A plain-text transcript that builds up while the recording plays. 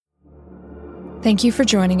Thank you for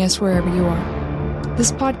joining us wherever you are.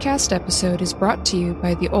 This podcast episode is brought to you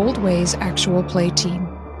by the Old Ways Actual Play team.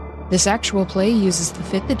 This actual play uses the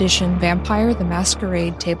 5th edition Vampire the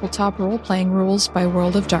Masquerade tabletop role-playing rules by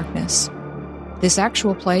World of Darkness. This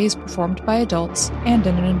actual play is performed by adults and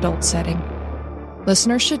in an adult setting.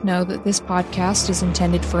 Listeners should know that this podcast is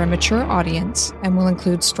intended for a mature audience and will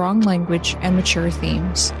include strong language and mature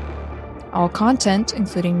themes. All content,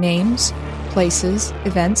 including names, places,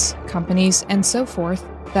 events, companies, and so forth,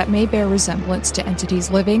 that may bear resemblance to entities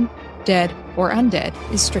living, dead, or undead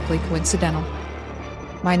is strictly coincidental.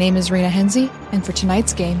 My name is Rena Henze, and for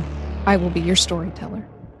tonight's game, I will be your storyteller.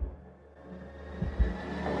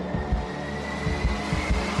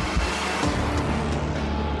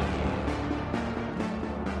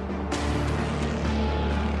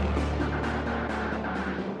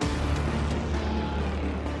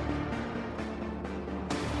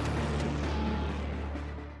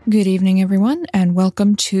 Good evening, everyone, and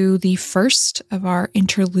welcome to the first of our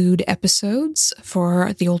Interlude episodes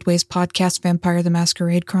for the Old Ways podcast, Vampire the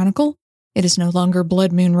Masquerade Chronicle. It is no longer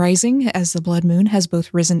Blood Moon Rising, as the Blood Moon has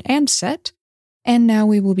both risen and set, and now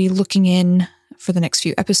we will be looking in, for the next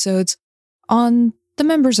few episodes, on the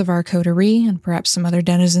members of our coterie and perhaps some other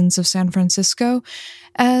denizens of San Francisco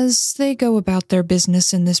as they go about their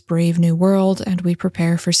business in this brave new world and we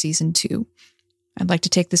prepare for Season 2. I'd like to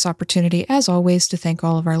take this opportunity, as always, to thank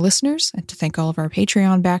all of our listeners and to thank all of our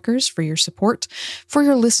Patreon backers for your support, for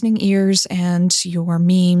your listening ears, and your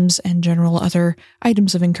memes and general other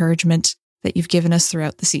items of encouragement that you've given us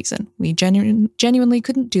throughout the season. We genuinely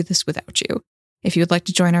couldn't do this without you. If you would like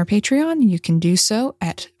to join our Patreon, you can do so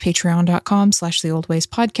at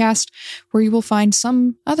patreon.com/theoldwayspodcast, where you will find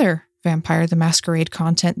some other Vampire the Masquerade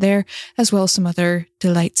content there, as well as some other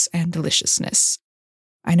delights and deliciousness.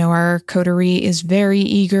 I know our coterie is very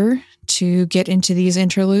eager to get into these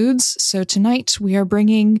interludes, so tonight we are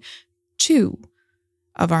bringing 2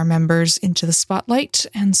 of our members into the spotlight,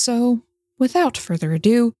 and so, without further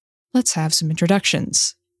ado, let's have some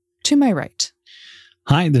introductions. To my right.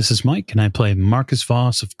 Hi, this is Mike, and I play Marcus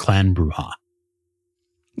Voss of Clan Brujah.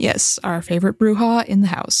 Yes, our favorite Brujah in the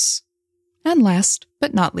house. And last,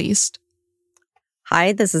 but not least.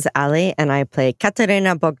 Hi, this is Ali, and I play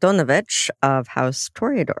Katerina Bogdanovich of House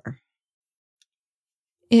Toreador.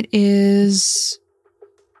 It is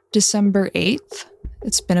December 8th.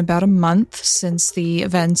 It's been about a month since the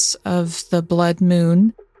events of the Blood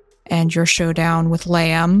Moon and your showdown with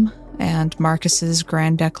Lamb and Marcus's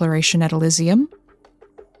grand declaration at Elysium.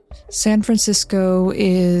 San Francisco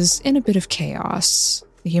is in a bit of chaos.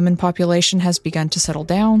 The human population has begun to settle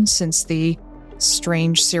down since the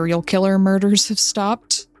strange serial killer murders have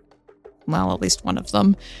stopped. Well, at least one of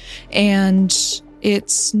them. And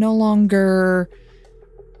it's no longer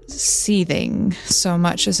seething so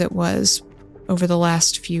much as it was over the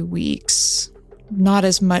last few weeks. Not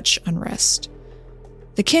as much unrest.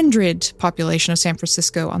 The kindred population of San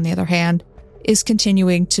Francisco, on the other hand, is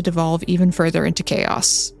continuing to devolve even further into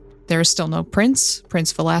chaos. There is still no prince.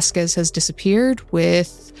 Prince Velasquez has disappeared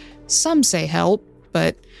with, some say, help,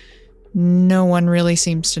 but no one really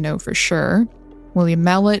seems to know for sure. William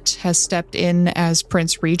Mallet has stepped in as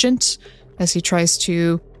Prince Regent as he tries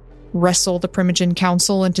to wrestle the Primogen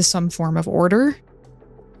Council into some form of order.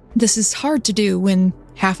 This is hard to do when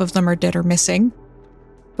half of them are dead or missing,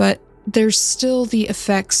 but there's still the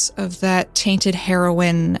effects of that tainted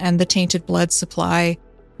heroin and the tainted blood supply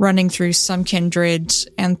running through some kindred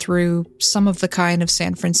and through some of the kind of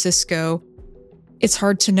San Francisco. It's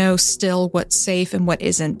hard to know still what's safe and what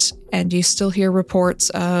isn't, and you still hear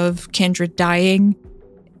reports of kindred dying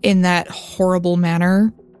in that horrible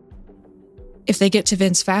manner. If they get to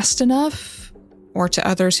Vince fast enough, or to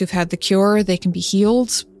others who've had the cure, they can be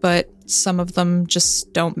healed, but some of them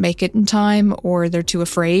just don't make it in time, or they're too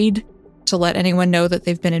afraid to let anyone know that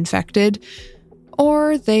they've been infected,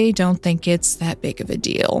 or they don't think it's that big of a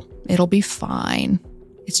deal. It'll be fine.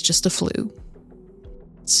 It's just a flu.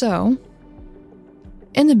 So,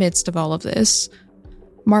 in the midst of all of this,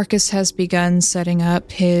 Marcus has begun setting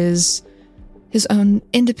up his own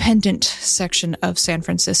independent section of San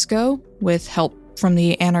Francisco with help from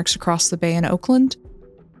the anarchs across the bay in Oakland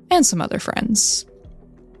and some other friends.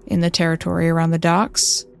 In the territory around the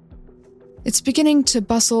docks, it's beginning to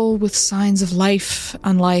bustle with signs of life,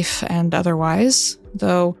 unlife, and otherwise,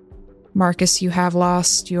 though, Marcus, you have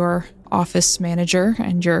lost your office manager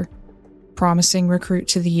and your promising recruit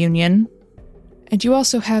to the Union. And you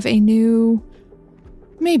also have a new,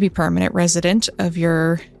 maybe permanent resident of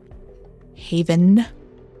your haven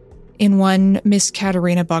in one Miss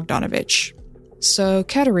Katerina Bogdanovich. So,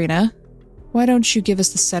 Katerina, why don't you give us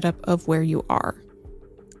the setup of where you are?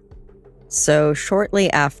 So shortly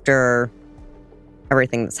after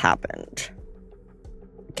everything that's happened,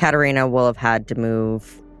 Katerina will have had to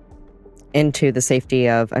move into the safety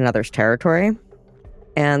of another's territory.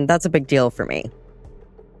 And that's a big deal for me,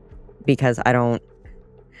 because I don't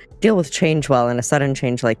deal with change well, and a sudden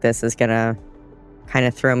change like this is going to kind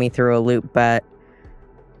of throw me through a loop. But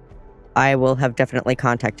I will have definitely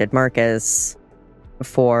contacted Marcus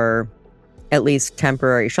for at least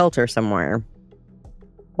temporary shelter somewhere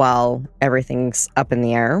while everything's up in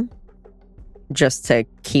the air, just to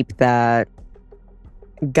keep that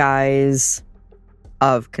guise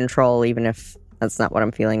of control, even if that's not what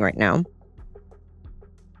I'm feeling right now.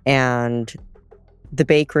 And the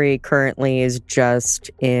bakery currently is just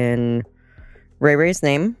in Ray Ray's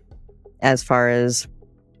name as far as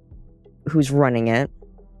who's running it,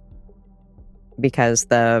 because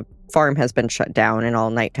the farm has been shut down and all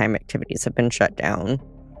nighttime activities have been shut down.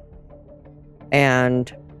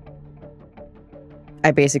 And I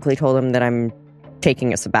basically told him that I'm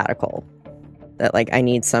taking a sabbatical, that like I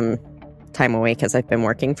need some time away because I've been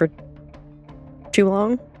working for too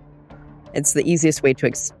long. It's the easiest way to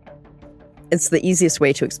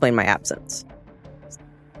explain my absence.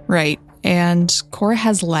 Right. And Cora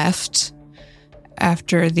has left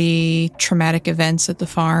after the traumatic events at the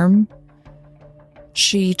farm.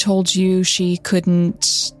 She told you she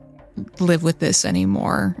couldn't live with this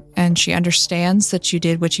anymore, and she understands that you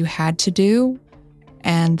did what you had to do,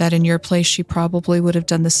 and that in your place she probably would have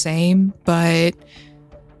done the same, but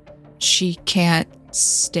she can't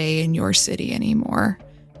stay in your city anymore.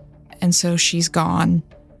 And so she's gone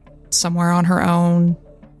somewhere on her own.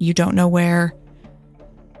 You don't know where.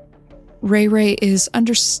 Ray Ray is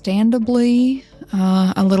understandably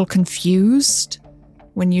a little confused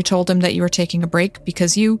when you told him that you were taking a break,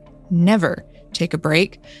 because you never take a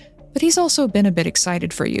break. But he's also been a bit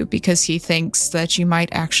excited for you because he thinks that you might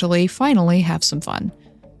actually finally have some fun.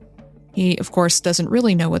 He, of course, doesn't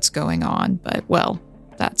really know what's going on, but, well,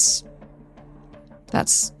 that's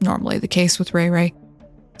normally the case with Ray Ray.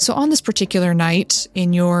 So on this particular night,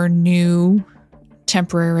 in your new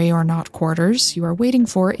temporary or not quarters, you are waiting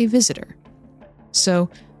for a visitor. So,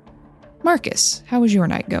 Marcus, how is your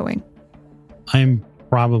night going? I'm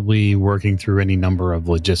probably working through any number of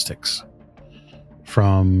logistics,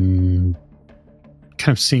 from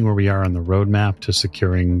kind of seeing where we are on the roadmap to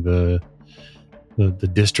securing the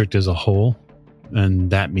district as a whole. And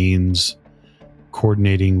that means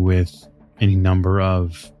coordinating with any number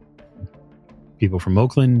of people from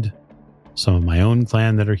Oakland, some of my own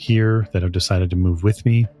clan that are here that have decided to move with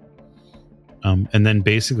me. And then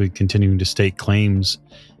basically continuing to stake claims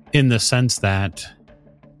in the sense that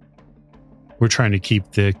we're trying to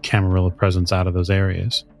keep the Camarilla presence out of those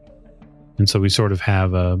areas. And so we sort of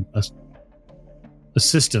have a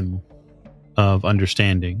system of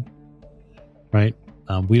understanding, right?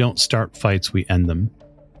 We don't start fights, we end them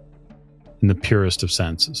in the purest of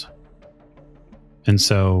senses. And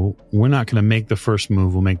so we're not going to make the first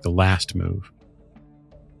move, we'll make the last move.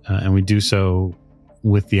 And we do so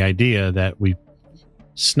with the idea that we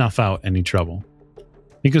snuff out any trouble.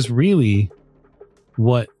 Because really,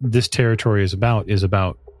 what this territory is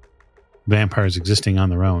about vampires existing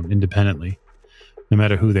on their own, independently, no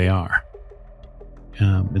matter who they are.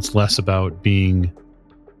 It's less about being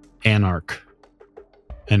anarch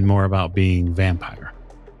and more about being vampire.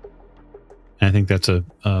 And I think that's a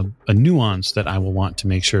nuance that I will want to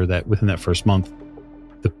make sure that within that first month,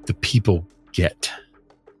 the people get.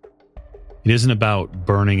 It isn't about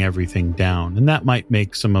burning everything down. And that might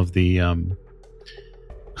make some of the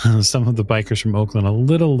bikers from Oakland a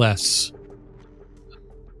little less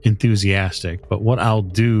enthusiastic. But what I'll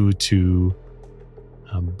do to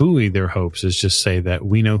buoy their hopes is just say that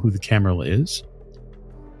we know who the Camarilla is.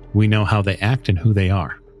 We know how they act and who they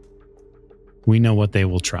are. We know what they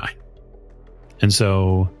will try. And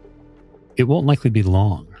so it won't likely be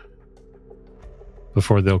long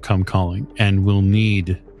before they'll come calling, and we'll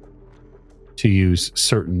need to use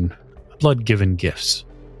certain blood-given gifts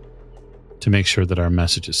to make sure that our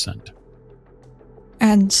message is sent.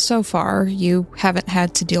 And so far, you haven't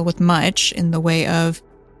had to deal with much in the way of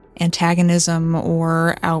antagonism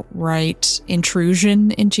or outright intrusion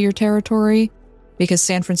into your territory, because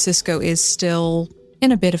San Francisco is still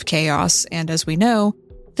in a bit of chaos, and as we know,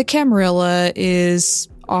 the Camarilla is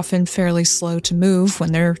often fairly slow to move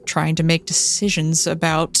when they're trying to make decisions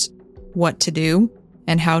about what to do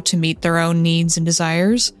and how to meet their own needs and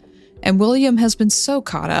desires. And William has been so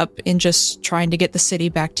caught up in just trying to get the city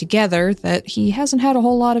back together that he hasn't had a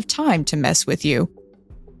whole lot of time to mess with you.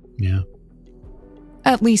 Yeah.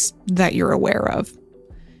 At least that you're aware of.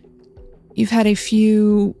 You've had a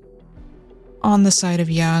few on the side of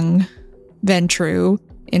young Ventru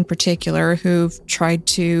in particular, who've tried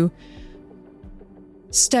to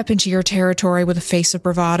step into your territory with a face of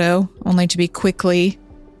bravado, only to be quickly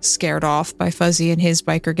scared off by Fuzzy and his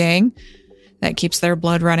biker gang. That keeps their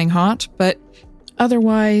blood running hot. But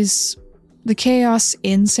otherwise, the chaos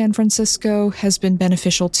in San Francisco has been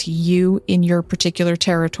beneficial to you in your particular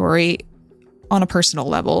territory on a personal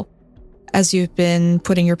level, as you've been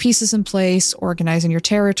putting your pieces in place, organizing your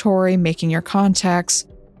territory, making your contacts,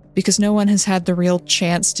 because no one has had the real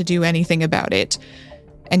chance to do anything about it.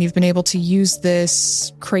 And you've been able to use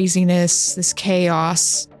this craziness, this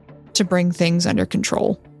chaos, to bring things under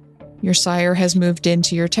control. Your sire has moved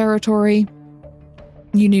into your territory.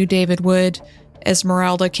 You knew David would.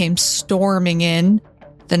 Esmeralda came storming in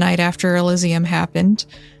the night after Elysium happened.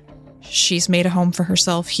 She's made a home for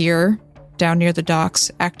herself here, down near the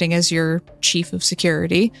docks, acting as your chief of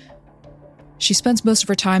security. She spends most of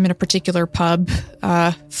her time in a particular pub,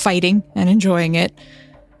 fighting and enjoying it,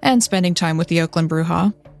 and spending time with the Oakland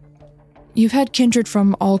Bruja. You've had kindred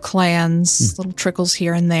from all clans, little trickles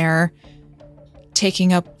here and there,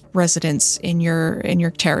 taking up residence in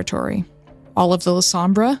your territory. All of the La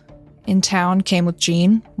Sombra in town came with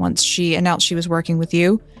Jean once she announced she was working with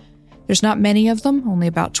you. There's not many of them, only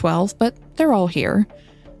about 12, but they're all here.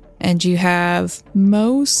 And you have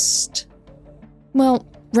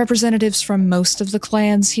representatives from most of the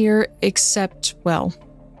clans here, except,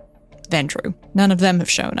 Ventru. None of them have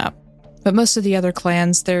shown up. But most of the other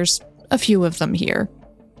clans, there's a few of them here.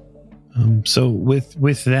 So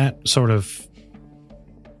with that sort of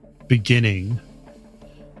beginning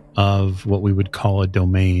of what we would call a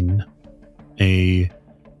domain,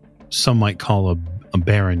 some might call a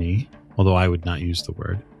barony, although I would not use the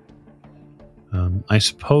word. I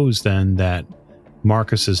suppose then that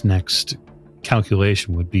Marcus's next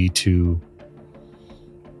calculation would be to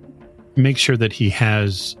make sure that he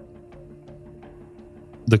has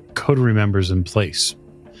the coterie members in place.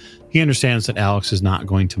 He understands that Alex is not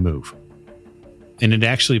going to move. And it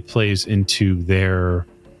actually plays into their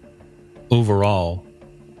overall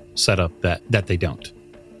setup that they don't.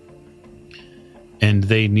 And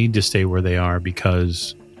they need to stay where they are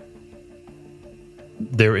because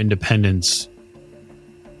their independence,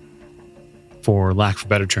 for lack of a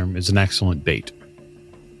better term, is an excellent bait.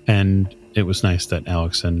 And it was nice that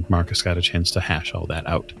Alex and Marcus got a chance to hash all that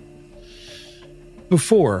out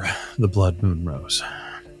before the blood moon rose.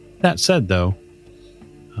 That said, though,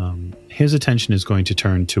 his attention is going to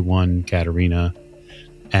turn to one Katerina,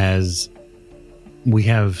 as we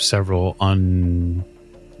have several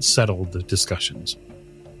unsettled discussions.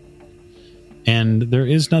 And there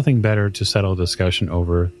is nothing better to settle a discussion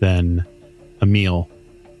over than a meal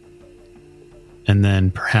and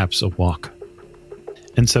then perhaps a walk.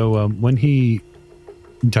 And so when he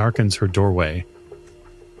darkens her doorway,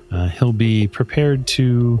 he'll be prepared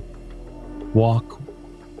to walk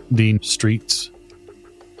the streets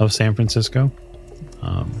of San Francisco,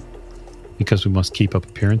 because we must keep up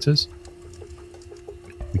appearances.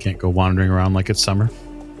 We can't go wandering around like it's summer.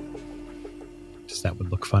 Just that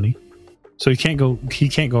would look funny. So he can't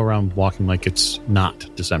go around walking like it's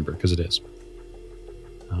not December, because it is.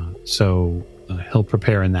 So he'll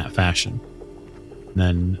prepare in that fashion. And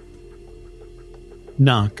then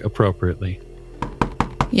knock appropriately.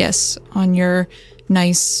 Yes, on your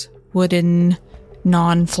nice wooden,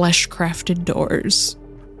 non-flesh crafted doors.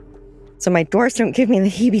 So my doors don't give me the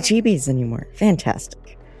heebie-jeebies anymore.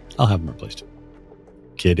 Fantastic. I'll have them replaced.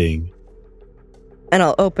 Kidding. And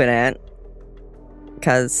I'll open it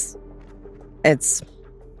because it's...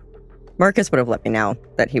 Marcus would have let me know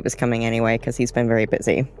that he was coming anyway because he's been very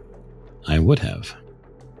busy. I would have.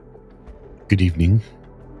 Good evening.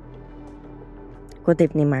 Good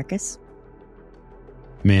evening, Marcus.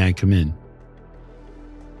 May I come in?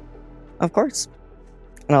 Of course.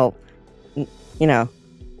 And I'll,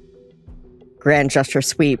 grand gesture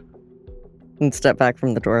sweep and step back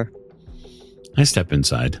from the door. I step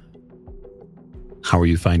inside. How are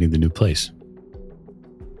you finding the new place?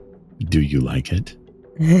 Do you like it?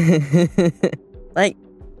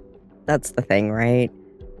 That's the thing, right?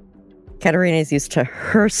 Katerina's used to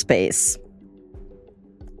her space.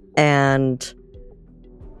 And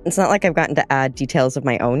it's not like I've gotten to add details of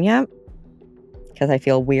my own yet, because I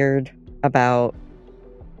feel weird about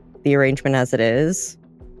the arrangement as it is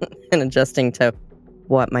and adjusting to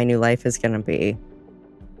what my new life is going to be.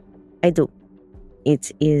 I do.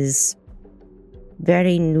 It is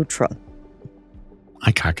very neutral.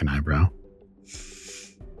 I cock an eyebrow.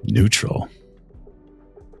 Neutral.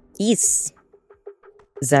 Yes.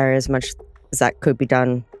 There is much that could be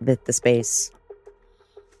done with the space.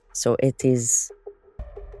 So it is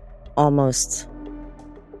almost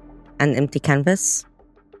an empty canvas,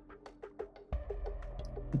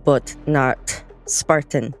 but not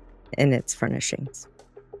Spartan in its furnishings.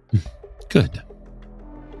 Good.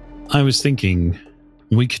 I was thinking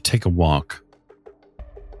we could take a walk.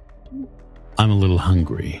 I'm a little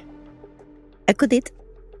hungry. I could eat.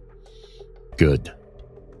 Good.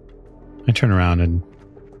 I turn around and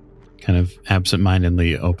kind of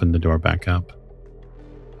absentmindedly open the door back up.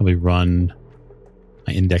 Probably run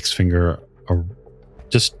my index finger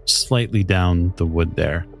just slightly down the wood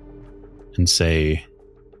there and say,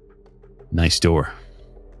 "Nice door."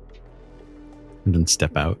 And then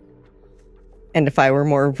step out. And if I were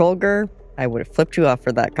more vulgar, I would have flipped you off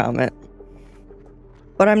for that comment.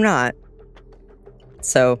 But I'm not.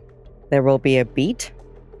 So there will be a beat,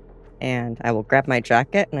 and I will grab my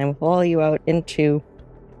jacket and I will follow you out into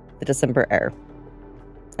the December air.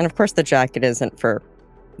 And of course the jacket isn't for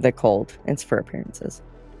the cold, it's for appearances.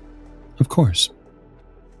 Of course.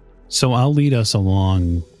 So I'll lead us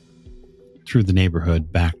along through the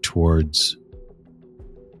neighborhood back towards,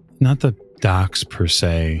 not the docks per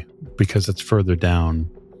se, because it's further down,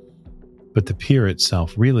 but the pier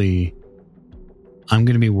itself. Really, I'm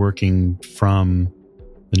going to be working from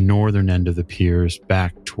the northern end of the piers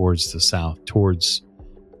back towards the south, towards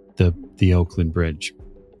the Oakland Bridge.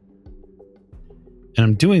 And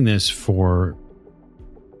I'm doing this for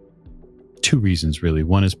two reasons, really.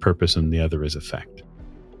 One is purpose and the other is effect.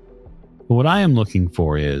 But what I am looking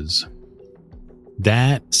for is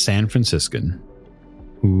that San Franciscan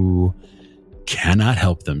who cannot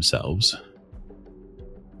help themselves.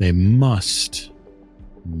 They must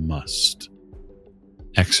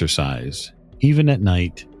exercise, even at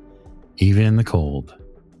night, even in the cold.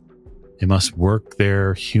 They must work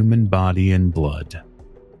their human body and blood.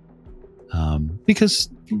 Because,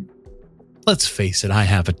 let's face it, I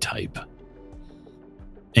have a type.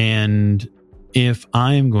 And if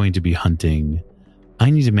I'm going to be hunting, I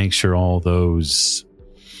need to make sure all those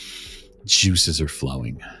juices are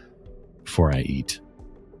flowing before I eat.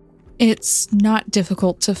 It's not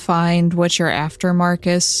difficult to find what you're after,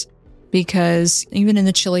 Marcus, because even in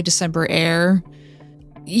the chilly December air,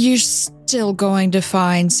 you're still going to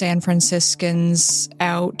find San Franciscans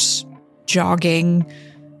out jogging.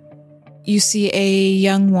 You see a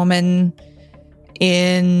young woman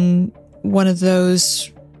in one of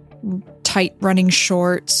those tight running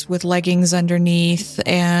shorts with leggings underneath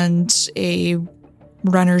and a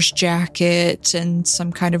runner's jacket and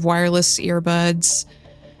some kind of wireless earbuds.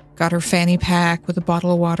 Got her fanny pack with a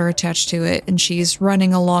bottle of water attached to it, and she's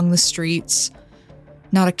running along the streets.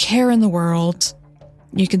 Not a care in the world.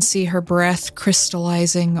 You can see her breath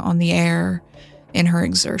crystallizing on the air in her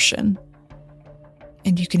exertion.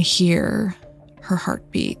 And you can hear her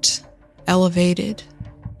heartbeat, elevated,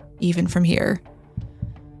 even from here.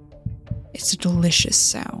 It's a delicious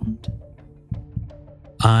sound.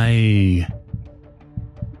 I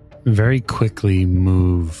very quickly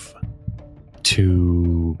move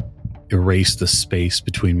to erase the space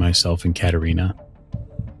between myself and Katerina.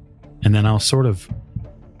 And then I'll sort of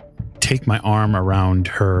take my arm around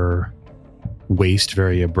her waist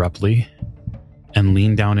very abruptly and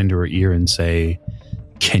lean down into her ear and say,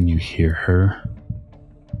 "Can you hear her?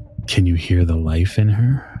 Can you hear the life in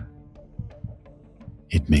her?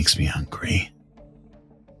 It makes me hungry.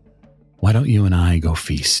 Why don't you and I go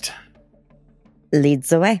feast?" Leads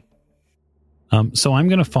the way. So I'm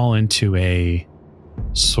going to fall into a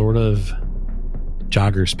sort of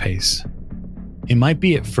jogger's pace. It might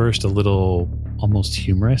be at first a little almost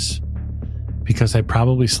humorous because I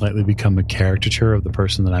probably slightly become a caricature of the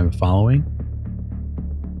person that I'm following.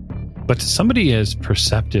 But to somebody as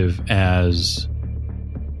perceptive as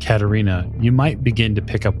Katerina, you might begin to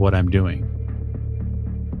pick up what I'm doing.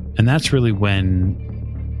 And that's really when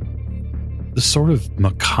the sort of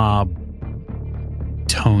macabre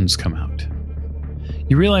tones come out.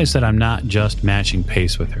 You realize that I'm not just matching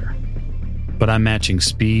pace with her, but I'm matching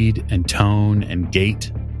speed and tone and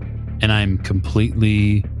gait, and I'm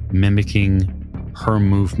completely mimicking her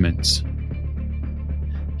movements.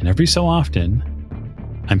 And every so often,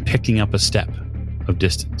 I'm picking up a step of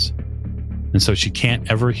distance. And so she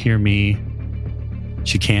can't ever hear me,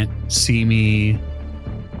 she can't see me,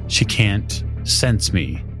 she can't sense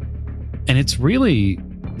me. And it's really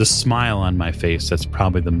the smile on my face that's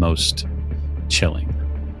probably the most chilling.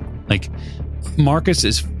 Like, Marcus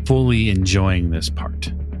is fully enjoying this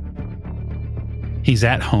part. He's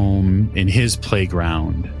at home in his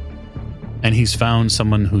playground, and he's found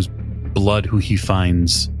someone whose blood who he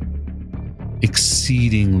finds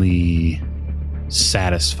exceedingly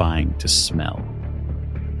satisfying to smell.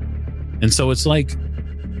 And so it's like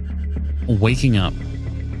waking up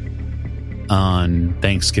on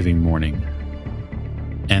Thanksgiving morning,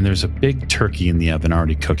 and there's a big turkey in the oven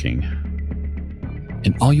already cooking.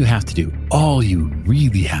 And all you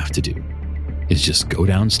really have to do, is just go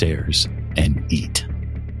downstairs and eat.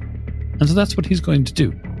 And so that's what he's going to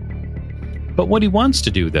do. But what he wants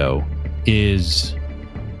to do, though, is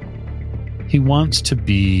he wants to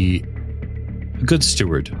be a good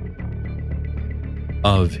steward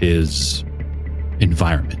of his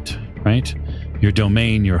environment, right? Your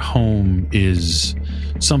domain, your home is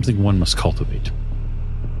something one must cultivate.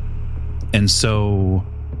 And so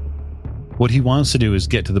what he wants to do is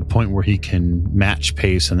get to the point where he can match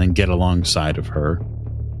pace and then get alongside of her.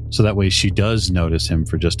 So that way she does notice him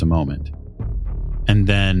for just a moment. And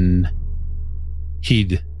then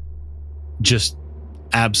he'd just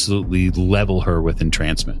absolutely level her with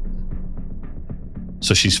entrancement.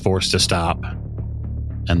 So she's forced to stop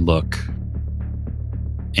and look.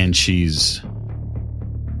 And she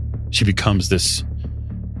becomes this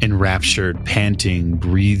enraptured, panting,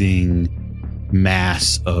 breathing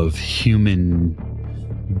mass of human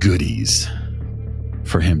goodies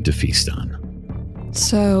for him to feast on.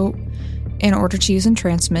 So, in order to use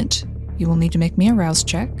entrancement, you will need to make me a rouse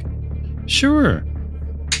check. Sure.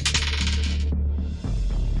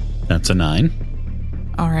 That's a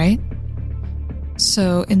 9. All right.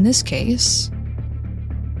 So, in this case,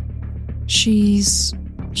 she's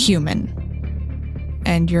human.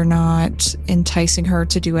 And you're not enticing her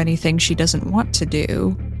to do anything she doesn't want to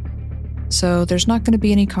do. So there's not going to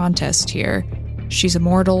be any contest here. She's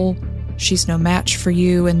immortal. She's no match for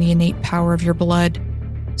you and the innate power of your blood.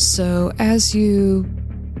 So as you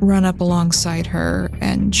run up alongside her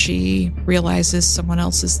and she realizes someone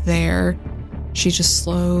else is there, she just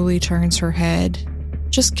slowly turns her head,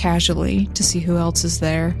 just casually, to see who else is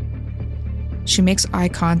there. She makes eye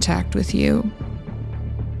contact with you.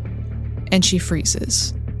 And she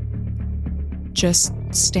freezes. Just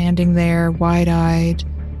standing there, wide-eyed,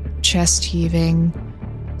 chest heaving,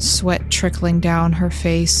 sweat trickling down her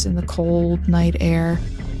face in the cold night air.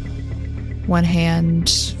 One hand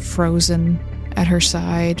frozen at her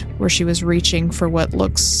side, where she was reaching for what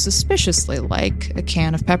looks suspiciously like a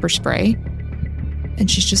can of pepper spray. And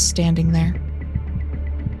she's just standing there.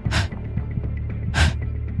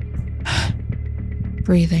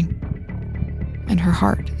 Breathing. And her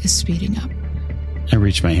heart is speeding up. I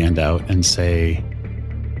reach my hand out and say,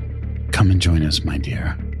 "Come and join us, my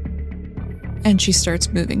dear." And she starts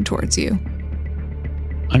moving towards you.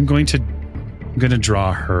 I'm going to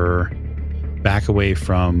draw her back away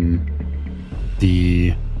from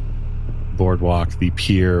the boardwalk, the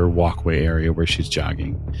pier walkway area where she's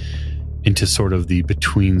jogging, into sort of the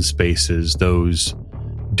between spaces, those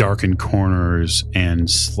darkened corners and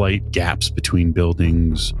slight gaps between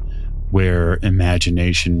buildings where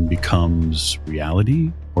imagination becomes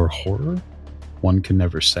reality or horror. One can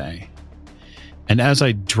never say. And as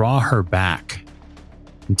I draw her back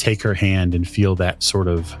and take her hand and feel that sort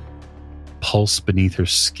of pulse beneath her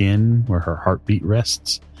skin where her heartbeat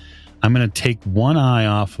rests, I'm going to take one eye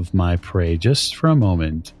off of my prey just for a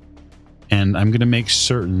moment, and I'm going to make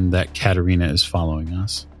certain that Katerina is following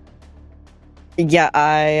us. Yeah,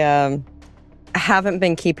 I haven't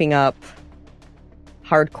been keeping up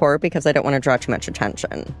hardcore because I don't want to draw too much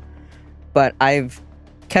attention. But I've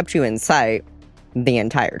kept you in sight the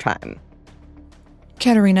entire time.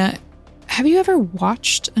 Katerina, have you ever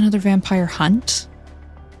watched another vampire hunt?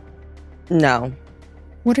 No.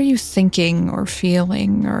 What are you thinking or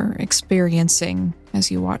feeling or experiencing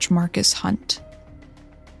as you watch Marcus hunt?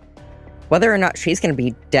 Whether or not she's going to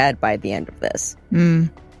be dead by the end of this.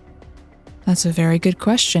 That's a very good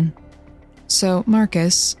question. So,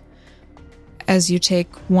 Marcus, as you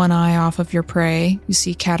take one eye off of your prey, you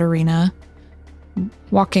see Katerina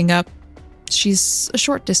walking up. She's a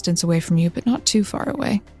short distance away from you, but not too far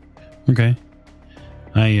away. Okay.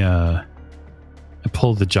 I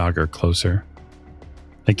pull the jogger closer.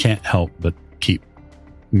 They can't help but keep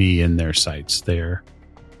me in their sights. They're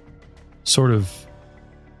sort of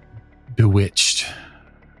bewitched.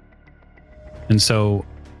 And so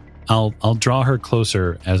I'll draw her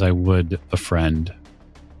closer as I would a friend,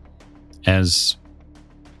 as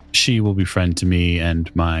she will be friend to me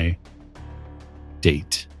and my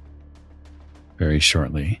date very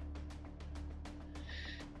shortly.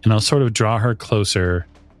 And I'll sort of draw her closer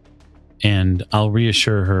and I'll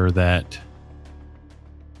reassure her that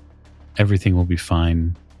everything will be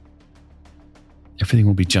fine. Everything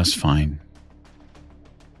will be just fine.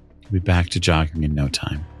 We'll be back to jogging in no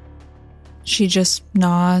time. She just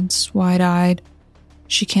nods, wide-eyed.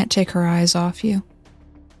 She can't take her eyes off you.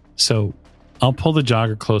 So I'll pull the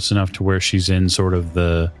jogger close enough to where she's in sort of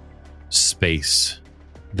the space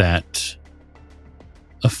that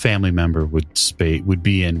a family member would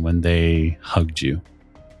be in when they hugged you.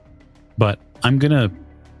 But I'm going to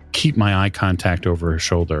keep my eye contact over her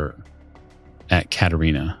shoulder at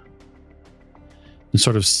Katerina and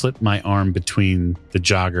sort of slip my arm between the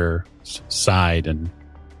jogger's side and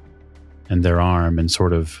their arm and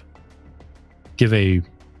sort of give a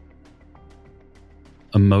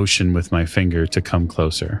motion with my finger to come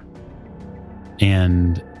closer.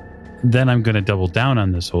 And then I'm going to double down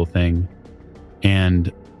on this whole thing,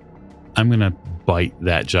 and I'm going to bite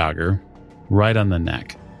that jogger right on the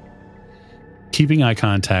neck, keeping eye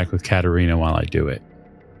contact with Katerina while I do it.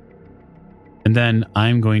 And then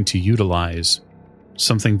I'm going to utilize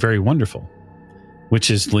something very wonderful, which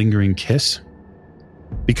is lingering kiss,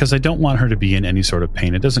 because I don't want her to be in any sort of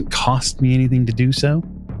pain. It doesn't cost me anything to do so.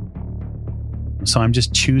 So I'm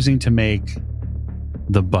just choosing to make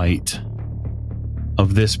the bite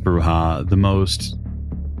of this Bruja the most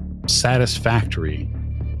satisfactory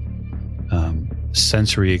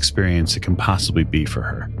sensory experience it can possibly be for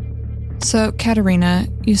her. So, Katerina,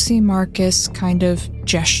 you see Marcus kind of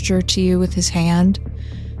gesture to you with his hand,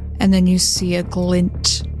 and then you see a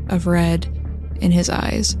glint of red in his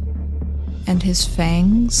eyes, and his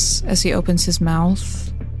fangs as he opens his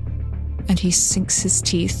mouth, and he sinks his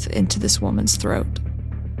teeth into this woman's throat.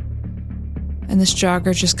 And this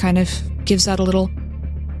jogger just kind of gives out a little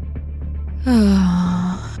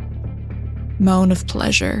moan of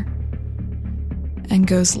pleasure and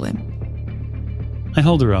goes limp. I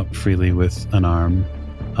hold her up freely with an arm.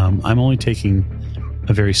 I'm only taking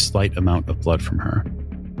a very slight amount of blood from her.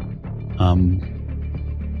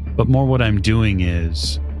 But more what I'm doing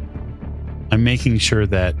is I'm making sure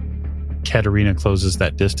that Katerina closes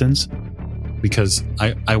that distance, because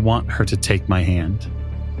I want her to take my hand.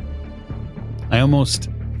 I almost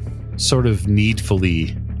sort of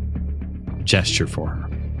needfully gesture for her.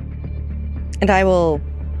 And I will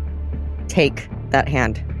take that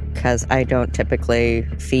hand, because I don't typically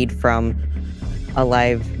feed from a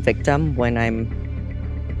live victim when I'm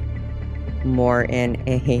more in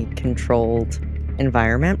a controlled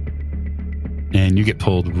environment. And you get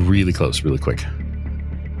pulled really close, really quick.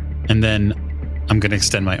 And then I'm going to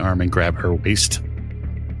extend my arm and grab her waist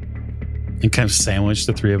and kind of sandwich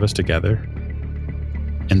the three of us together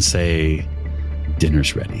and say,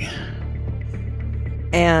 dinner's ready.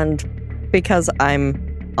 And because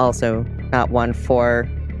I'm also not one for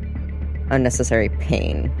unnecessary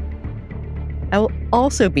pain, I will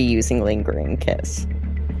also be using Lingering Kiss,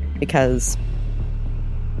 because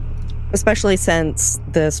especially since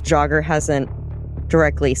this jogger hasn't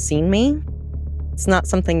directly seen me, it's not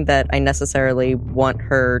something that I necessarily want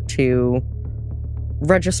her to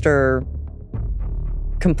register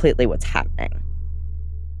completely what's happening.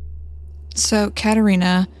 So,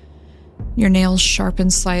 Katerina, your nails sharpen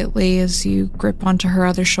slightly as you grip onto her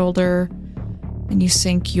other shoulder, and you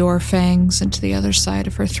sink your fangs into the other side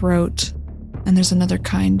of her throat, and there's another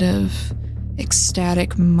kind of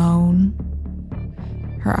ecstatic moan.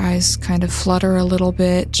 Her eyes kind of flutter a little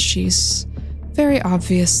bit. She's very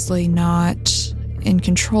obviously not in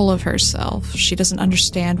control of herself. She doesn't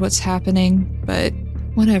understand what's happening, but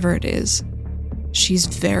whatever it is, she's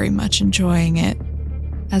very much enjoying it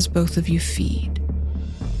as both of you feed.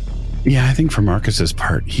 Yeah, I think for Marcus's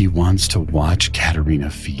part, he wants to watch Katerina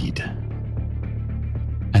feed.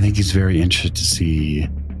 I think he's very interested to see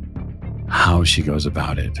how she goes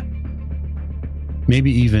about it.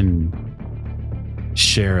 Maybe even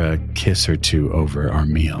share a kiss or two over our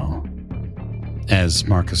meal, as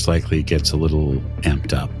Marcus likely gets a little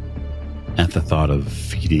amped up at the thought of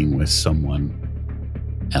feeding with someone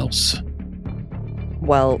else.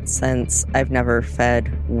 Well, since I've never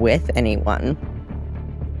fed with anyone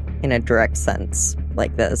in a direct sense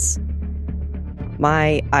like this,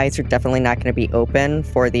 my eyes are definitely not going to be open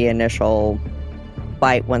for the initial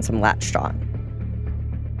bite once I'm latched on.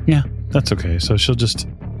 Yeah, that's okay. So she'll just...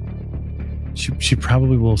 She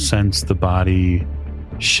probably will sense the body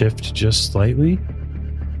shift just slightly,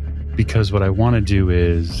 because what I want to do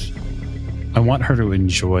is I want her to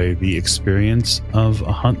enjoy the experience of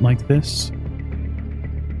a hunt like this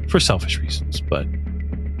for selfish reasons, but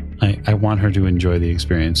I want her to enjoy the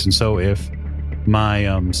experience. And so if my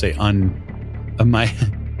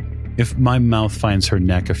if my mouth finds her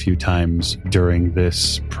neck a few times during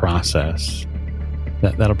this process,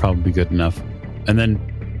 that'll probably be good enough. And then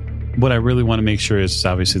what I really want to make sure is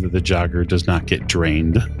obviously that the jogger does not get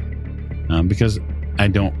drained, because I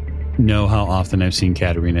don't know how often I've seen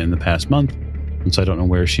Katerina in the past month, and so I don't know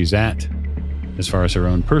where she's at as far as her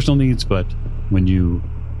own personal needs. But when you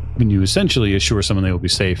essentially assure someone they will be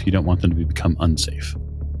safe, you don't want them to become unsafe.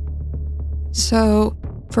 So,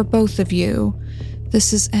 for both of you,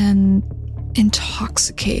 This is an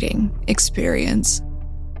intoxicating experience.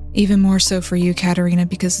 Even more so for you, Katerina,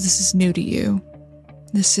 because this is new to you.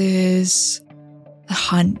 This is the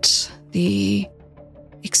hunt, the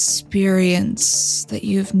experience that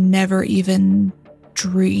you've never even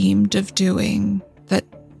dreamed of doing, that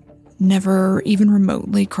never even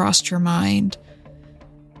remotely crossed your mind.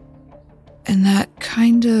 And that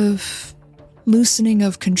kind of loosening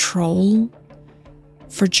of control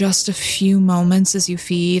for just a few moments as you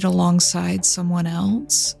feed alongside someone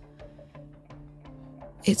else,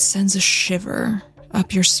 it sends a shiver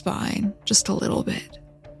up your spine just a little bit.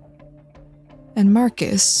 And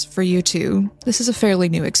Marcus, for you too, this is a fairly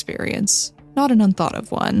new experience. Not an unthought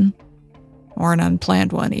of one, or an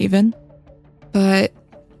unplanned one even. But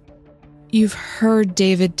you've heard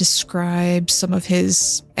David describe some of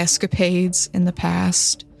his escapades in the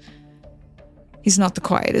past. He's not the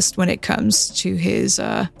quietest when it comes to his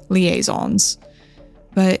liaisons.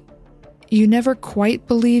 But you never quite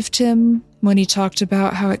believed him when he talked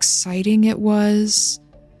about how exciting it was.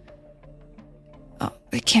 Oh,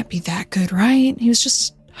 it can't be that good, right? He was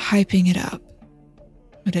just hyping it up.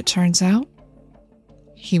 But it turns out,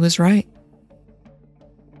 he was right.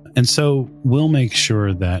 And so we'll make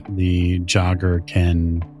sure that the jogger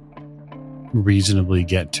can reasonably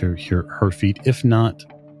get to her feet. If not,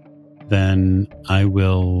 then I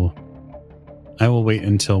will wait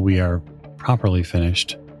until we are properly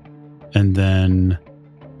finished. And then,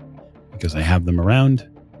 because I have them around,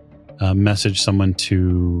 message someone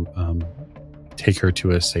to take her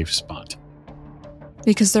to a safe spot.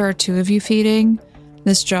 Because there are two of you feeding,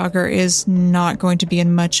 this jogger is not going to be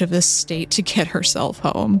in much of a state to get herself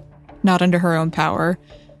home. Not under her own power.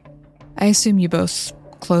 I assume you both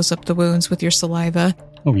close up the wounds with your saliva.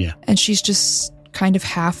 Oh, yeah. And she's just kind of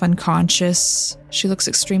half unconscious. She looks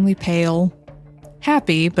extremely pale.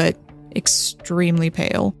 Happy, but extremely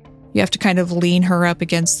pale. You have to kind of lean her up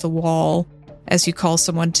against the wall as you call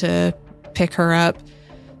someone to pick her up.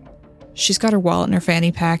 She's got her wallet in her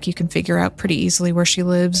fanny pack. You can figure out pretty easily where she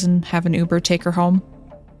lives and have an Uber take her home.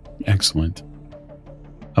 Excellent.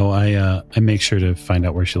 Oh, I make sure to find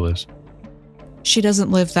out where she lives. She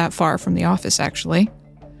doesn't live that far from the office, actually.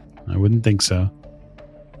 I wouldn't think so.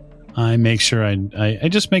 I make sure I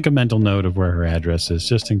just make a mental note of where her address is,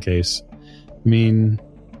 just in case. I mean,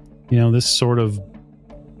 you know, this sort of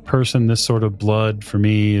person, this sort of blood for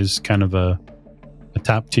me is kind of a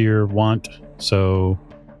top tier want. So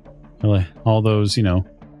all those, you know,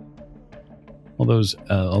 all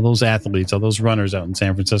those athletes, all those runners out in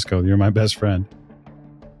San Francisco, you're my best friend.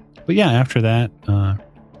 But yeah, after that, I'm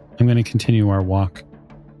going to continue our walk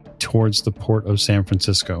towards the port of San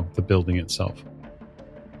Francisco, the building itself.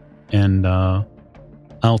 And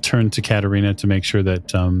I'll turn to Katerina to make sure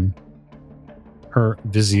that her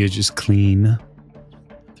visage is clean.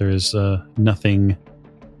 There is nothing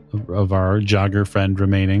of our jogger friend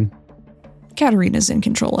remaining. Katerina's in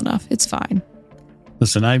control enough. It's fine.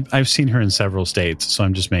 Listen, I've seen her in several states, so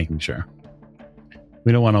I'm just making sure.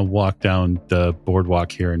 We don't want to walk down the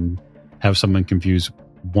boardwalk here and have someone confuse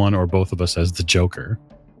one or both of us as the Joker.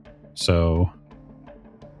 So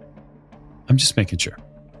I'm just making sure.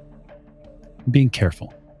 I'm being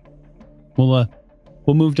careful. We'll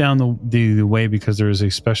move down the way because there is a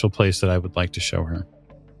special place that I would like to show her.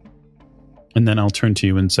 And then I'll turn to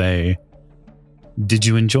you and say, did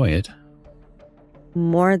you enjoy it?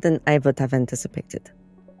 More than I would have anticipated.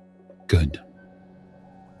 Good.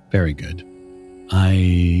 Very good.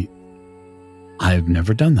 I've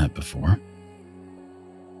never done that before.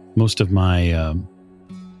 Most of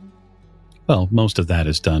that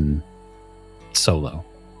is done solo.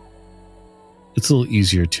 It's a little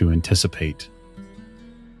easier to anticipate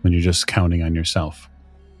when you're just counting on yourself.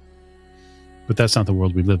 But that's not the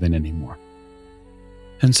world we live in anymore.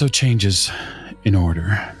 And so change is in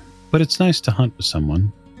order. But it's nice to hunt with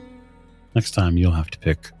someone. Next time you'll have to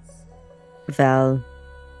pick. Well,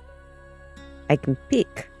 I can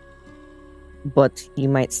pick, but you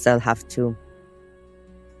might still have to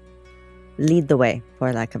lead the way,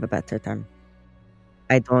 for lack of a better term.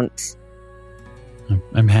 I'm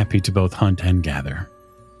happy to both hunt and gather.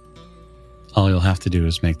 All you'll have to do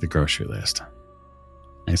is make the grocery list.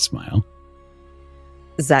 I smile.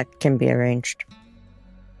 That can be arranged.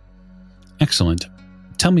 Excellent.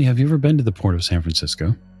 Tell me, have you ever been to the port of San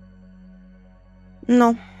Francisco?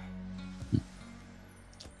 No.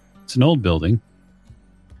 It's an old building.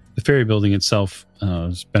 The ferry building itself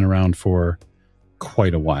has been around for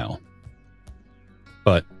quite a while.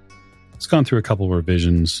 But it's gone through a couple of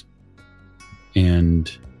revisions. And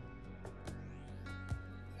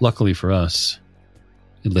luckily for us,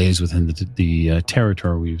 it lays within the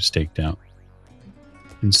territory we've staked out.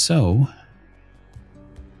 And so,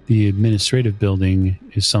 the administrative building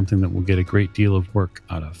is something that we'll get a great deal of work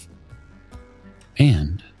out of.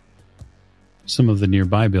 And some of the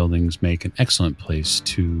nearby buildings make an excellent place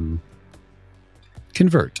to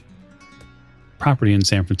convert. Property in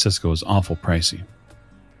San Francisco is awful pricey.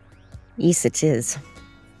 Yes, it is.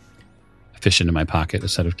 I fish into my pocket a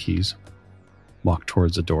set of keys, walk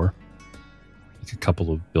towards the door, like a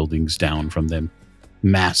couple of buildings down from the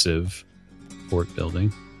massive fort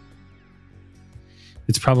building.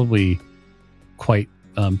 It's probably quite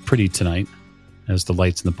pretty tonight, as the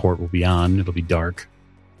lights in the port will be on. It'll be dark,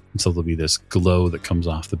 and so there'll be this glow that comes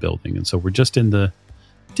off the building. And so we're just in the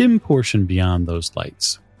dim portion beyond those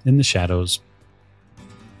lights, in the shadows,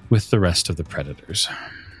 with the rest of the predators.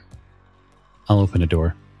 I'll open a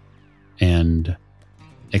door and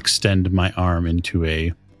extend my arm into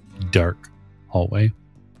a dark hallway.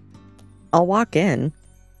 I'll walk in.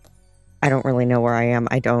 I don't really know where I am.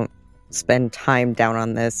 I don't spend time down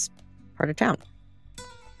on this part of town.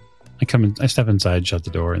 I step inside, shut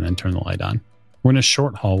the door, and then turn the light on. We're in a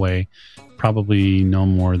short hallway, probably no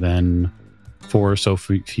more than 4 or so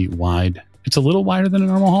feet wide. It's a little wider than a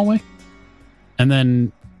normal hallway. And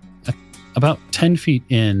then about 10 feet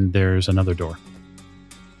in, there's another door.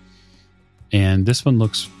 And this one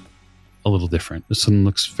looks a little different. This one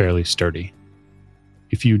looks fairly sturdy.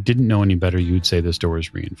 If you didn't know any better, you would say this door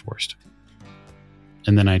is reinforced.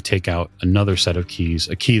 And then I take out another set of keys,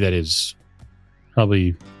 a key that is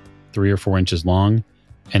probably 3 or 4 inches long,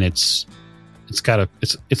 and it's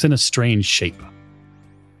in a strange shape.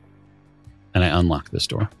 And I unlock this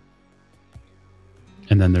door.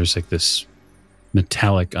 And then there's like this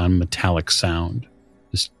metallic on metallic sound,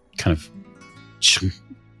 this kind of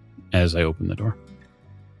as I open the door.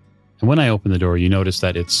 And when I open the door, you notice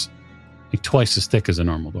that it's like twice as thick as a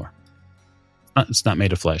normal door. It's not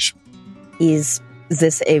made of flesh. Is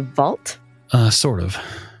this a vault? Sort of.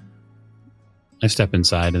 I step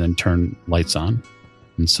inside and then turn lights on.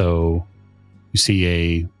 And so you see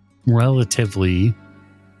a relatively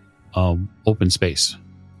open space.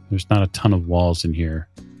 There's not a ton of walls in here,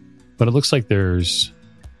 but it looks like a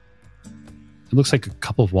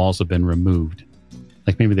couple of walls have been removed.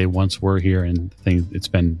 Like maybe they once were here and it's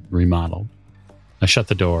been remodeled. I shut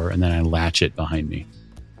the door and then I latch it behind me.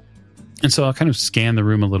 And so I'll kind of scan the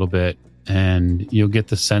room a little bit, and you'll get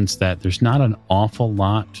the sense that there's not an awful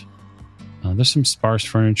lot. There's some sparse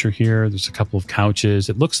furniture here. There's a couple of couches.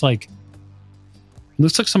 It looks like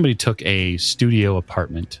somebody took a studio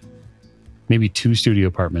apartment, maybe 2 studio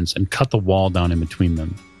apartments, and cut the wall down in between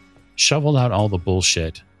them, shoveled out all the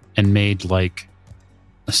bullshit, and made like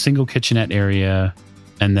a single kitchenette area,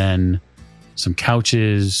 and then some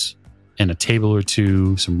couches and a table or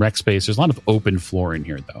 2, some rec space. There's a lot of open floor in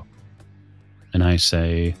here, though. And I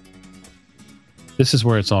say, this is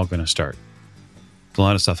where it's all going to start. There's a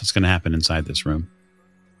lot of stuff that's going to happen inside this room.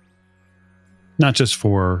 Not just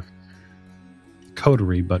for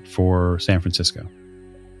Coterie, but for San Francisco.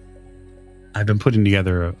 I've been putting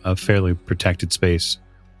together a fairly protected space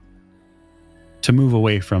to move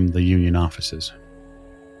away from the union offices.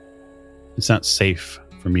 It's not safe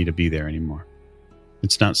for me to be there anymore.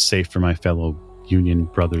 It's not safe for my fellow union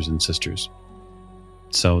brothers and sisters.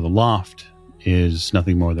 So the loft is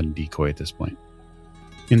nothing more than a decoy at this point.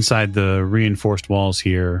 Inside the reinforced walls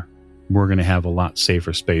here, we're going to have a lot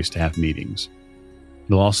safer space to have meetings.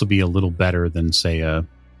 It'll also be a little better than, say, a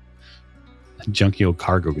junky old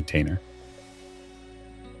cargo container.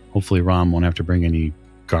 Hopefully Rom won't have to bring any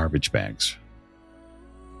garbage bags.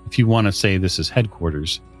 If you want to say this is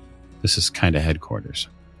headquarters, this is kind of headquarters.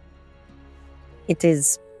 It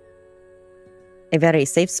is a very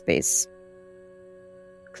safe space.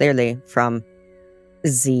 Clearly from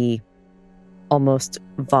the almost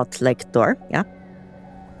vault-like door, yeah?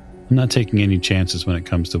 I'm not taking any chances when it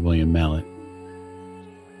comes to William Mallet.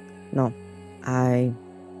 No, I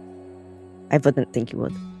wouldn't think you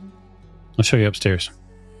would. I'll show you upstairs.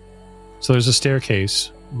 So there's a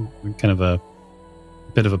staircase, kind of a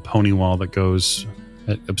bit of a pony wall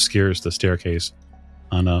that obscures the staircase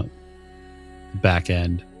on a back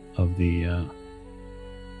end of the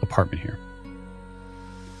apartment here.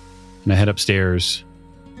 And I head upstairs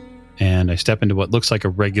and I step into what looks like a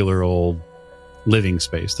regular old living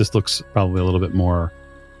space. This looks probably a little bit more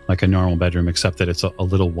like a normal bedroom, except that it's a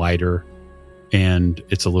little wider and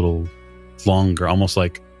it's a little longer, almost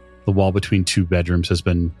like the wall between 2 bedrooms has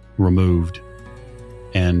been removed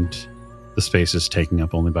and the space is taken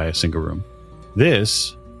up only by a single room.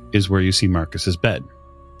 This is where you see Marcus's bed.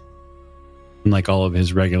 And like all of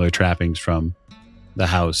his regular trappings from the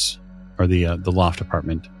house or the loft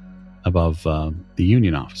apartment above the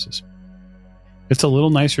union offices. It's a little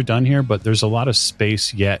nicer done here, but there's a lot of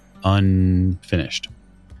space yet unfinished.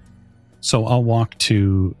 So I'll walk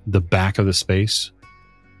to the back of the space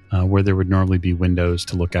where there would normally be windows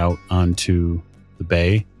to look out onto the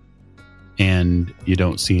bay. And you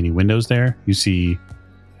don't see any windows there. You see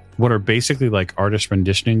what are basically like artist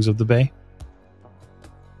renditionings of the bay.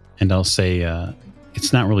 And I'll say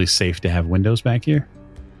it's not really safe to have windows back here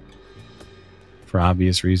for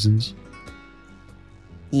obvious reasons.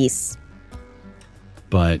 Yes.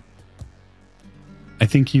 But I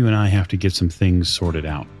think you and I have to get some things sorted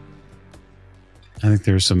out. I think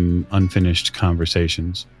there's some unfinished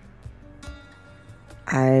conversations.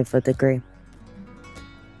 I would agree.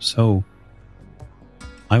 So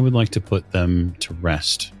I would like to put them to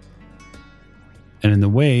rest. And in the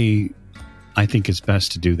way I think it's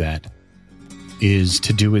best to do that is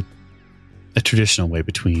to do it a traditional way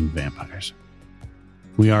between vampires.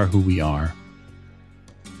 We are who we are.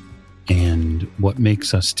 And what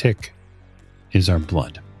makes us tick is our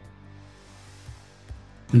blood.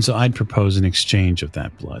 And so I'd propose an exchange of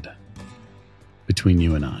that blood between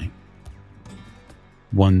you and I.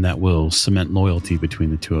 One that will cement loyalty between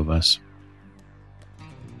the two of us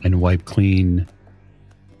and wipe clean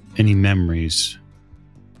any memories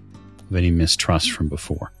of any mistrust from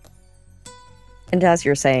before. And as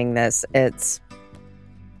you're saying this, it's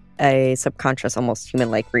a subconscious, almost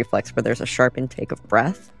human-like reflex where there's a sharp intake of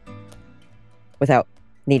breath without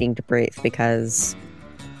needing to breathe, because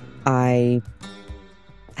I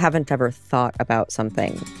haven't ever thought about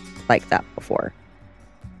something like that before.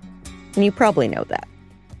 And you probably know that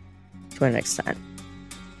to an extent.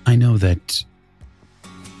 I know that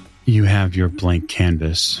you have your blank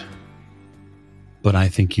canvas, but I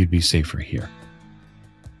think you'd be safer here.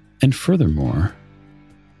 And furthermore,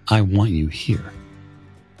 I want you here.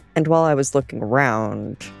 And while I was looking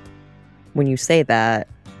around, when you say that,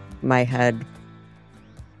 my head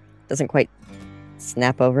doesn't quite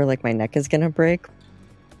snap over like my neck is going to break.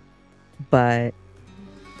 But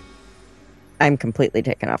I'm completely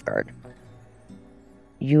taken off guard.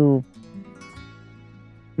 You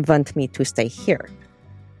want me to stay here?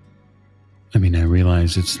 I mean, I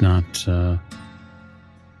realize it's not the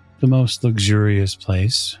most luxurious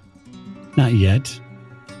place. Not yet.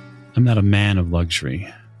 I'm not a man of luxury.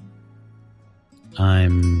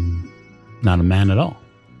 I'm not a man at all.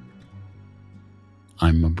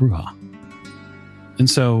 I'm a bruja. And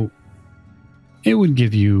so it would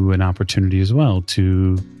give you an opportunity as well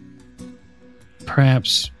to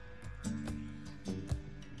perhaps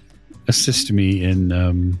assist me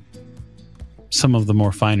in some of the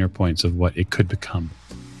more finer points of what it could become.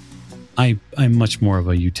 I'm much more of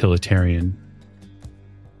a utilitarian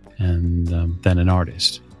and than an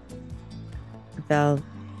artist. Well,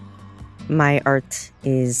 my art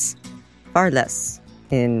is far less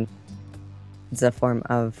in the form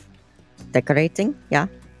of decorating, yeah.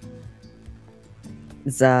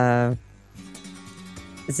 The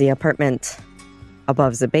apartment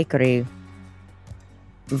above the bakery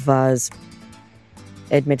was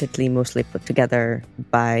admittedly mostly put together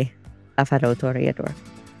by a fellow toreador.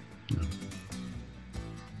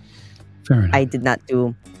 Fair enough. I did not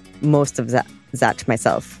do most of that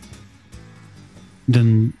myself.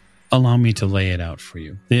 Then allow me to lay it out for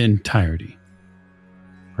you, the entirety.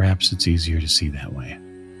 Perhaps it's easier to see that way.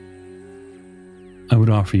 I would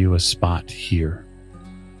offer you a spot here,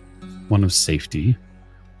 one of safety,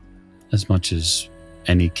 as much as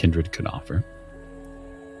any kindred could offer.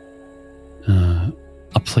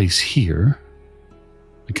 A place here,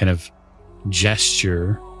 a kind of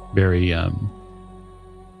gesture very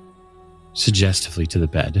suggestively to the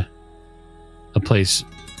bed, a place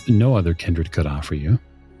no other kindred could offer you.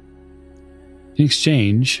 In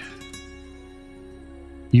exchange,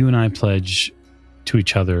 you and I pledge to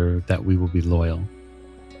each other that we will be loyal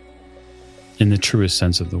in the truest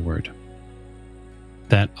sense of the word,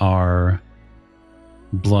 that our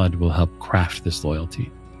blood will help craft this loyalty,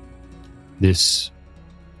 this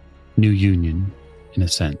new union, in a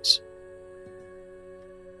sense.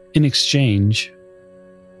 In exchange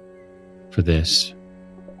for this,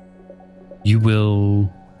 you will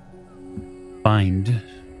find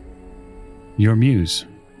your muse.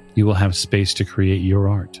 You will have space to create your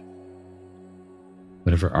art,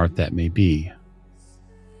 whatever art that may be.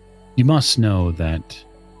 You must know that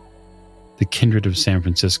the kindred of San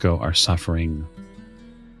Francisco are suffering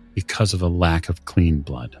because of a lack of clean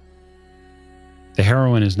blood. The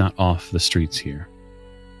heroin is not off the streets here.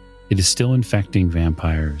 It is still infecting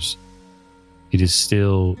vampires. It is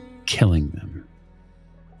still killing them.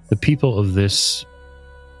 The people of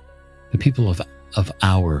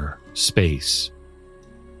our space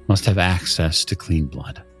must have access to clean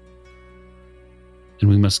blood. And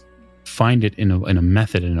we must find it in a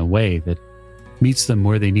method, in a way that meets them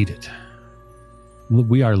where they need it.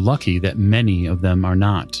 We are lucky that many of them are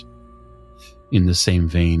not in the same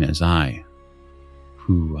vein as I,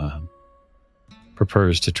 who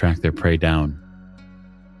prefers to track their prey down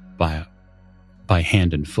by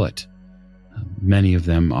hand and foot. Many of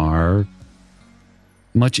them are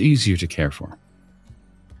much easier to care for.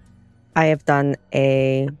 I have done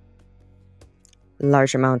a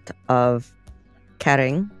large amount of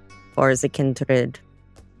caring for the kindred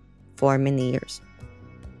for many years.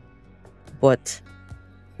 But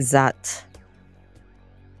that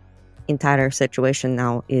entire situation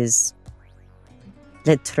now is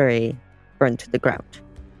literally burned to the ground.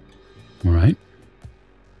 All right.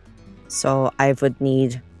 So I would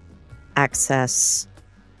need access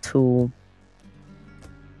to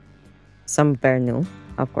some Vernu,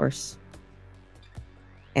 of course.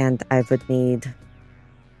 And I would need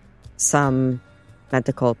some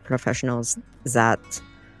medical professionals that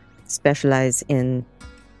specialize in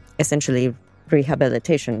essentially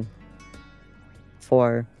rehabilitation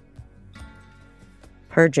for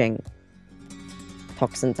purging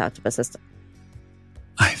toxins out of the system.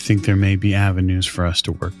 I think there may be avenues for us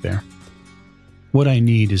to work there. What I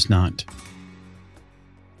need is not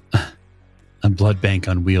a blood bank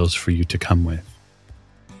on wheels for you to come with.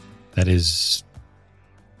 That is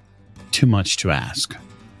too much to ask.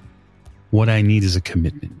 What I need is a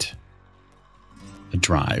commitment, a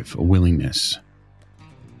drive, a willingness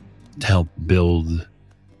to help build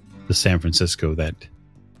the San Francisco that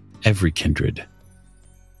every kindred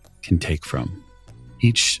can take from,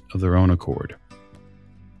 each of their own accord.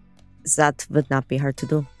 That would not be hard to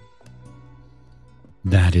do.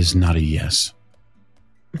 That is not a yes.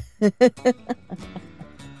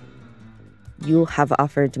 You have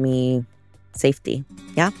offered me safety,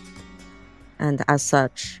 yeah? And as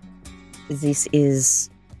such, this is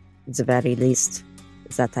the very least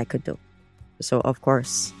that I could do. So, of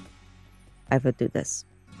course, I would do this.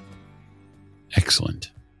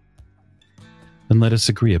 Excellent. Then let us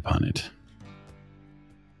agree upon it.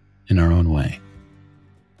 In our own way.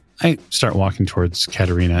 I start walking towards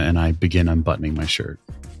Katerina and I begin unbuttoning my shirt.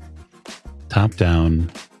 Top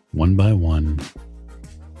down, one by one,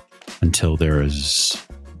 until there is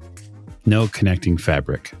no connecting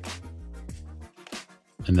fabric.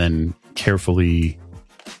 And then carefully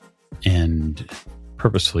and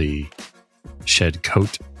purposefully shed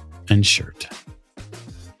coat and shirt.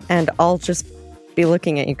 And I'll just be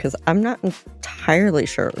looking at you because I'm not entirely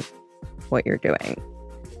sure what you're doing.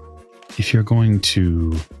 If you're going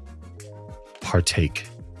to partake,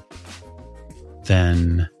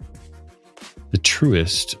 then the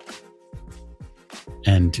truest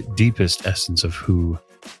and deepest essence of who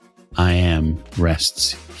I am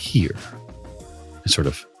rests here. I sort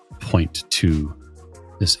of point to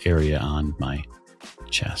this area on my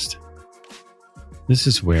chest. This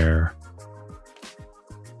is where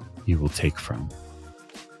you will take from.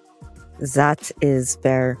 That is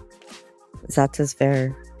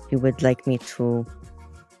where you would like me to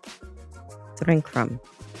drink from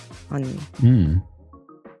on me.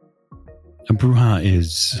 A bruja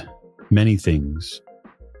is many things,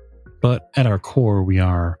 but at our core, we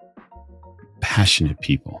are passionate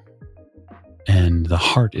people. And the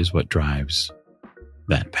heart is what drives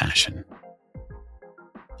that passion.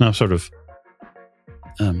 Now, sort of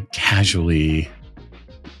casually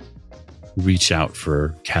reach out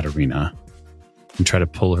for Katerina and try to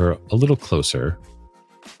pull her a little closer,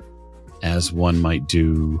 as one might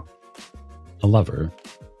do a lover.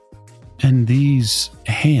 And these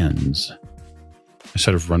hands, I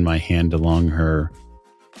sort of run my hand along her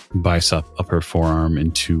bicep, up her forearm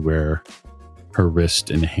into where her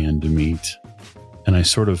wrist and hand meet. And I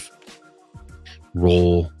sort of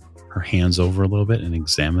roll her hands over a little bit and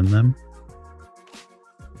examine them.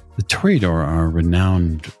 The Toreador are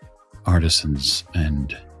renowned artisans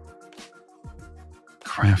and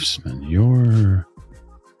craftsmen. Your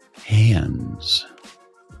hands,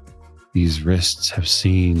 these wrists, have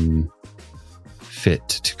seen fit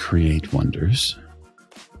to create wonders.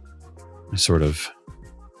 I sort of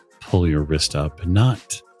pull your wrist up and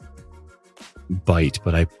not bite,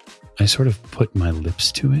 but I sort of put my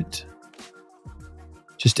lips to it,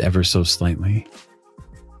 just ever so slightly.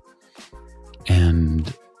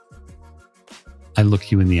 And I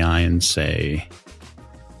look you in the eye and say,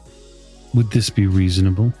 would this be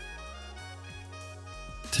reasonable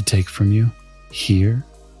to take from you here?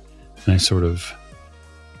 And I sort of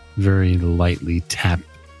very lightly tap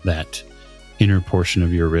that inner portion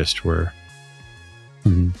of your wrist where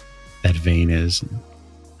that vein is. And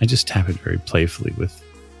I just tap it very playfully with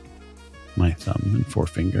my thumb and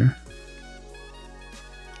forefinger.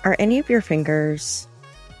 Are any of your fingers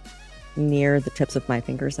near the tips of my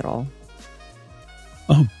fingers at all?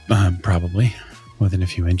 Oh, probably within a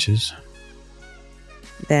few inches.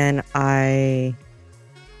 Then I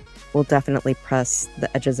will definitely press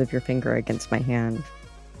the edges of your finger against my hand.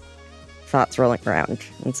 Thoughts rolling around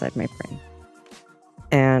inside my brain.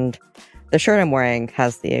 And the shirt I'm wearing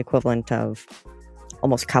has the equivalent of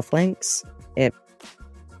almost cufflinks. It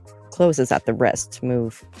closes at the wrist to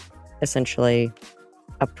move essentially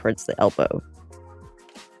up towards the elbow.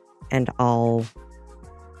 And I'll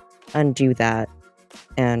undo that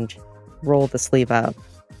and roll the sleeve up,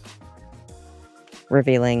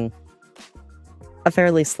 revealing a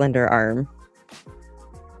fairly slender arm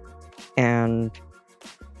and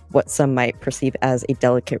what some might perceive as a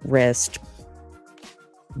delicate wrist,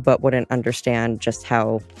 but wouldn't understand just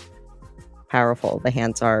how powerful the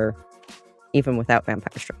hands are even without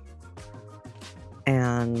vampire strength.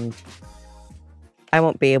 And I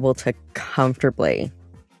won't be able to comfortably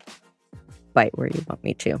bite where you want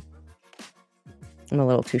me to. I'm a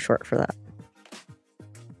little too short for that.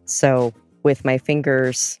 So with my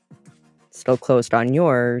fingers still closed on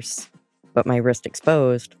yours, but my wrist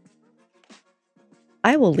exposed,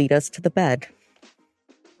 I will lead us to the bed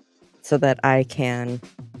so that I can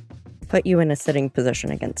put you in a sitting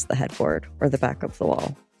position against the headboard or the back of the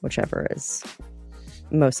wall, whichever is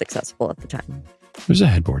most accessible at the time. There's a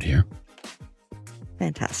headboard here.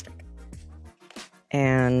 Fantastic.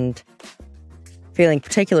 And feeling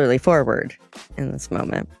particularly forward in this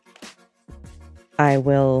moment, I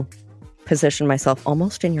will position myself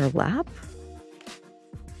almost in your lap,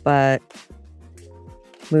 but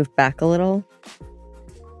move back a little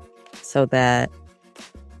so that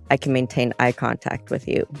I can maintain eye contact with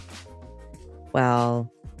you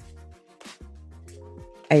while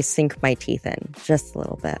I sink my teeth in just a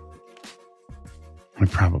little bit. I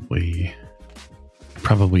probably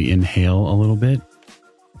inhale a little bit.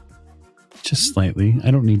 Just slightly.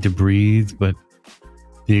 I don't need to breathe, but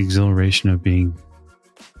the exhilaration of being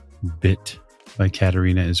bit by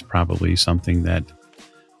Katerina is probably something that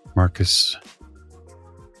Marcus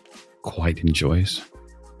quite enjoys.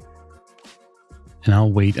 And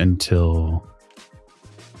I'll wait until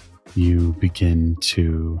you begin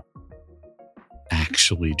to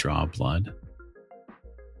actually draw blood.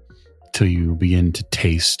 Till you begin to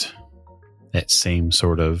taste that same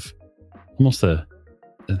sort of, almost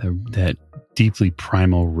that deeply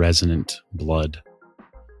primal resonant blood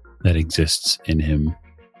that exists in him.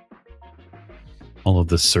 All of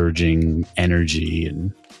the surging energy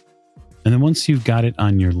and then once you've got it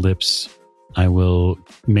on your lips, I will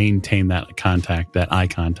maintain that eye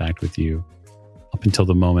contact with you up until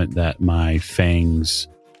the moment that my fangs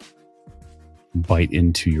bite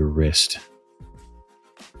into your wrist.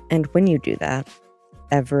 And when you do that,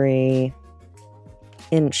 every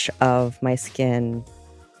inch of my skin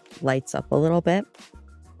lights up a little bit.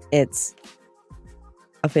 It's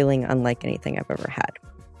a feeling unlike anything I've ever had.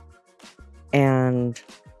 And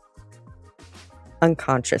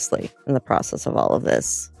unconsciously, in the process of all of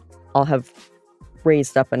this, I'll have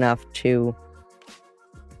raised up enough to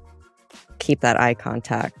keep that eye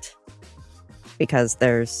contact because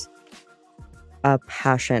there's a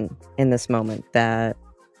passion in this moment that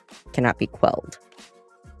cannot be quelled.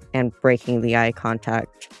 And breaking the eye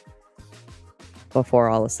contact before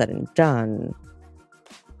all is said and done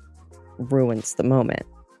ruins the moment.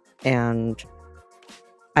 And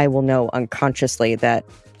I will know unconsciously that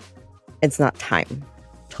it's not time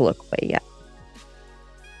to look away yet.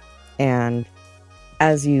 And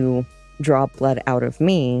as you draw blood out of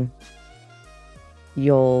me,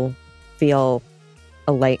 you'll feel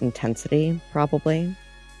a light intensity, probably,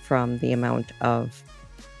 from the amount of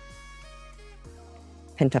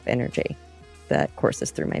pent-up energy that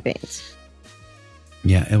courses through my veins.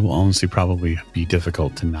 Yeah, it will honestly probably be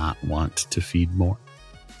difficult to not want to feed more.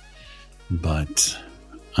 But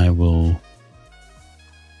I will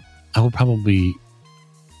probably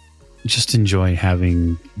just enjoy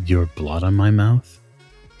having your blood on my mouth.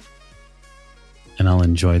 And I'll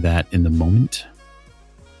enjoy that in the moment.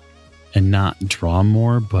 And not draw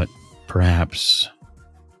more, but perhaps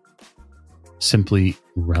simply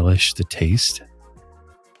relish the taste.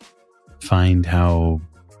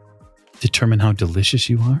 Determine how delicious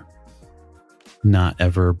you are. Not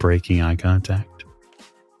ever breaking eye contact.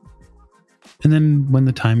 And then when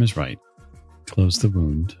the time is right, close the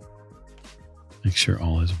wound. Make sure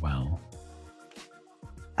all is well.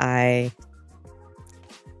 I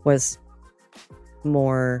was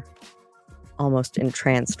more almost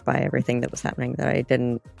entranced by everything that was happening, that I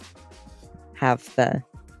didn't have the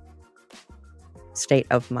state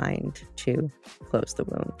of mind to close the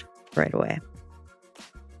wound right away.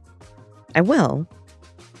 I will,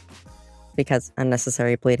 because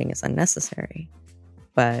unnecessary bleeding is unnecessary,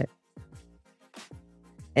 but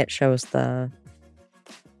it shows the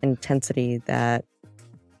intensity that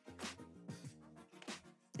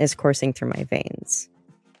is coursing through my veins,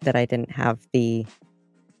 that I didn't have the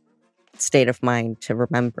state of mind to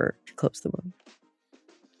remember to close the wound.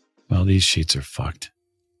 Well, these sheets are fucked.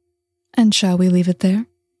 And shall we leave it there?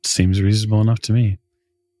 Seems reasonable enough to me.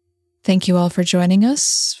 Thank you all for joining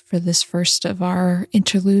us for this first of our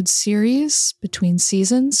Interlude series between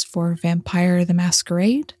seasons for Vampire the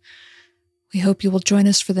Masquerade. We hope you will join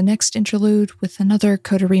us for the next interlude with another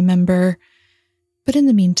coterie member. But in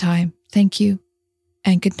the meantime, thank you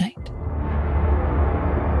and good night.